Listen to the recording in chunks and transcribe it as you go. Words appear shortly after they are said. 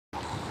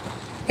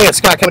Hey, it's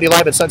Scott coming to you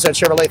live at Sunset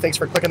Chevrolet. Thanks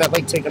for clicking that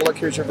link, taking a look.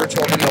 Here's your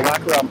virtual video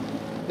walk-around.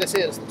 This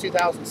is the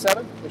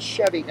 2007 the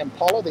Chevy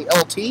Impala, the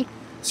LT.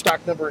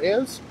 Stock number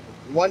is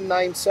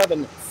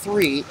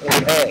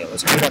 19738A.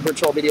 Let's do that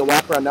virtual video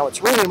walk-around. Now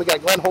it's raining. We got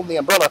Glenn holding the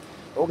umbrella,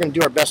 but we're going to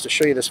do our best to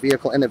show you this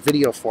vehicle in a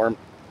video form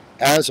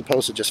as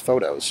opposed to just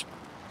photos.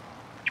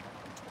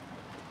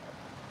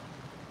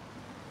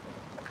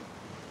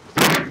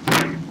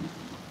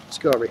 Let's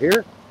go over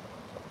here.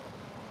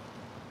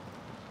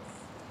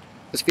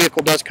 This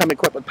vehicle does come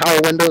equipped with power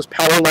windows,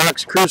 power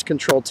locks, cruise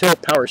control,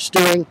 tilt, power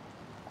steering,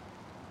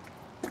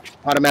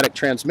 automatic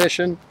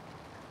transmission.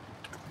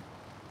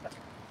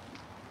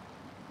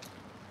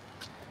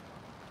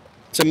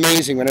 It's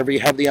amazing whenever you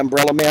have the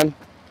umbrella, man.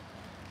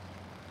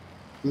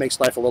 It makes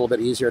life a little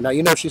bit easier. Now,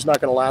 you know she's not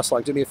going to last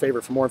long. Do me a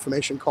favor, for more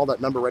information, call that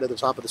number right at the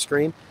top of the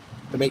screen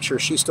to make sure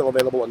she's still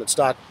available and in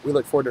stock. We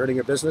look forward to earning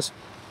your business.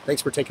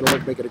 Thanks for taking a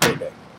look. Make it a great day.